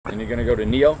And you're going to go to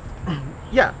Neo?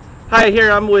 Yeah. Hi, here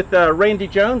I'm with Randy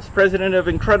Jones, president of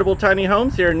Incredible Tiny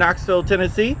Homes here in Knoxville,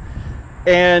 Tennessee.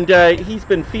 And he's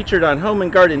been featured on Home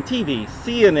and Garden TV,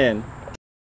 CNN,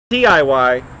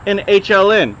 DIY, and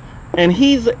HLN. And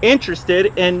he's interested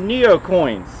in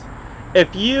NeoCoins.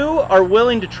 If you are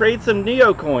willing to trade some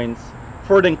NeoCoins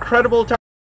for an incredible tiny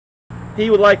home, he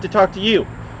would like to talk to you.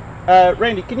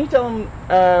 Randy, can you tell them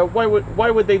why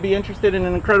would they be interested in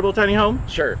an incredible tiny home?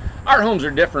 Sure. Our homes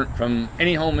are different from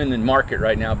any home in the market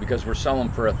right now because we're selling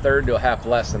for a third to a half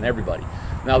less than everybody.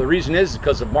 Now the reason is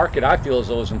because the market, I feel, is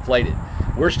always inflated.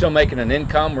 We're still making an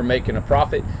income, we're making a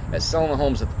profit at selling the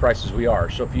homes at the prices we are.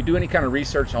 So if you do any kind of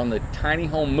research on the tiny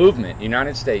home movement in the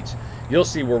United States, you'll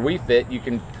see where we fit. You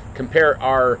can compare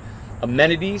our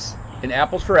amenities in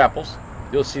apples for apples.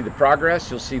 You'll see the progress,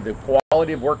 you'll see the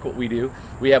quality of work what we do.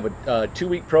 We have a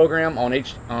 2-week program on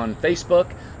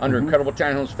Facebook under Incredible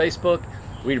Tiny Homes Facebook.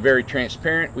 We're very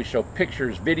transparent. We show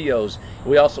pictures, videos.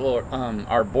 We also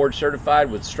are board certified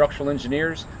with structural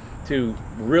engineers to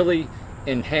really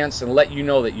enhance and let you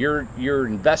know that your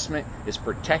investment is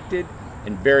protected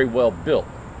and very well built.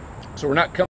 So we're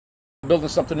not building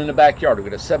something in the backyard.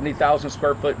 We've got a 70,000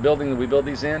 square foot building that we build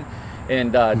these in.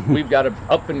 And we've got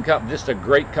just a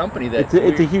great company that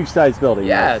it's a huge size building.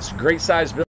 Yeah, it's a great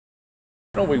size building.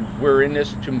 We're in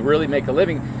this to really make a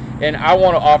living, and I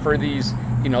want to offer these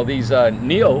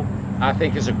Neo. I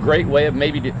think is a great way of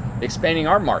maybe expanding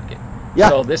our market. Yeah.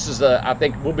 So this is I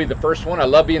think we'll be the first one. I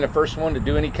love being the first one to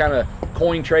do any kind of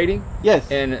coin trading. Yes.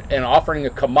 And offering a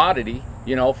commodity,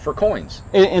 for coins.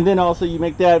 And then also you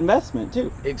make that investment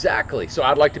too. Exactly. So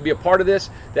I'd like to be a part of this.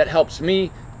 That helps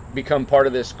me become part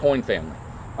of this coin family.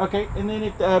 Okay, and then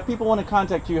if people want to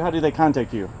contact you, how do they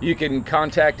contact you? You can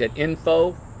contact at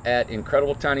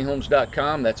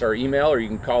info@incredibletinyhomes.com. That's our email, or you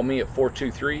can call me at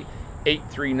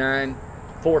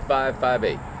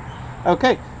 423-839-4558.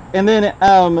 Okay, and then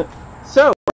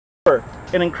so for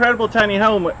an incredible tiny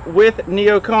home with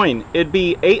NeoCoin, it'd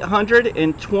be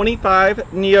 825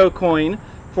 NeoCoin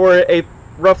for a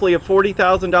roughly a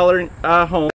 $40,000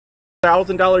 home,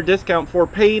 $1,000 discount for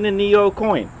paying in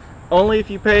NeoCoin. Only if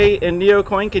you pay in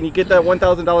NeoCoin can you get that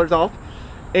 $1,000 off.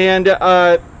 And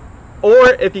or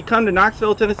if you come to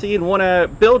Knoxville, Tennessee and want to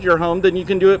build your home, then you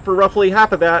can do it for roughly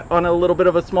half of that on a little bit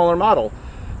of a smaller model.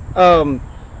 And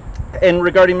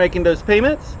regarding making those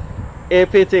payments,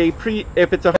 if it's a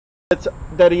home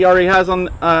that he already has on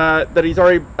that he's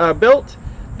already built,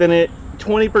 then it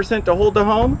 20% to hold the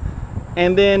home,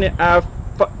 and then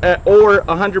or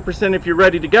 100% if you're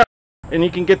ready to go, and you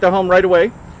can get the home right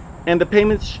away. And the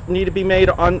payments need to be made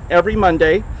on every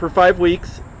Monday for 5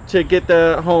 weeks to get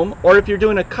the home. Or if you're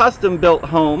doing a custom built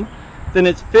home, then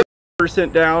it's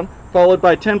 50% down, followed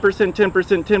by 10%,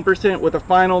 10%, 10% with a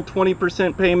final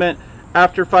 20% payment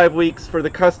after 5 weeks for the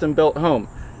custom built home.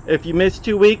 If you miss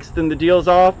 2 weeks, then the deal's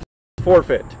off,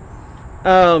 forfeit.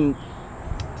 One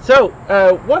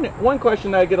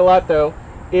question that I get a lot though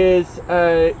is,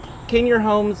 can your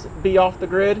homes be off the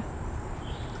grid?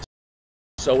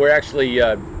 So we're actually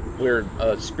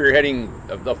spearheading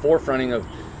the forefronting of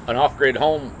an off-grid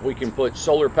home. We can put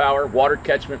solar power, water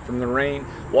catchment from the rain,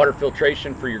 water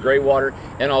filtration for your gray water,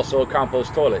 and also a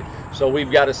compost toilet. So we've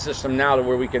got a system now to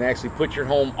where we can actually put your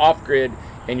home off-grid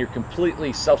and you're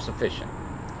completely self-sufficient.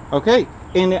 Okay,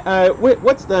 and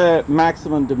what's the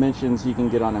maximum dimensions you can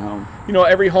get on a home?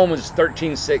 Every home is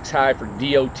 13.6 high for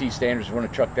DOT standards. We want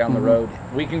to truck down the road.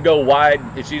 We can go wide.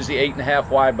 It's usually 8.5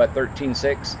 wide by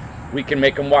 13.6. We can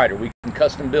make them wider. We can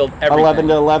custom build everything. 11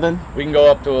 to 11? We can go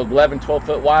up to 11, 12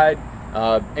 foot wide.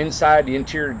 Inside, the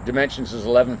interior dimensions is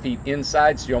 11 feet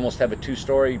inside, so you almost have a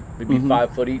 2-story, maybe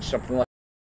 5 foot each, something like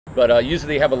that. But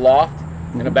usually they have a loft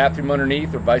and a bathroom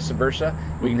underneath, or vice versa.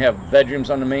 We can have bedrooms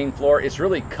on the main floor. It's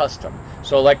really custom.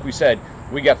 So like we said,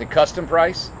 we got the custom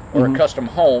price, or a custom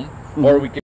home, or we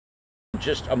can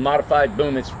just a modified,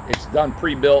 boom, it's done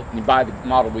pre-built, and you buy the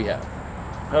model we have.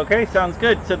 Okay, sounds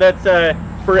good. So that's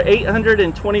for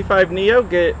 825 Neo,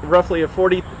 get roughly a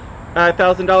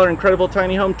 $40,000 incredible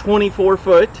tiny home, 24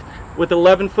 foot with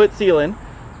 11 foot ceiling.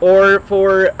 Or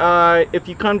for if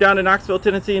you come down to Knoxville,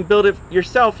 Tennessee and build it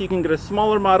yourself, you can get a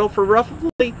smaller model for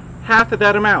roughly half of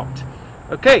that amount.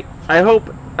 Okay, I hope,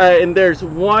 and there's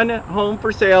one home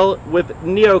for sale with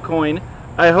NeoCoin.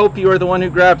 I hope you are the one who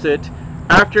grabs it.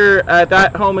 After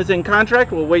that home is in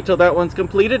contract, we'll wait till that one's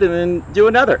completed and then do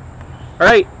another. All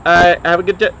right, have a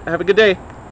good day.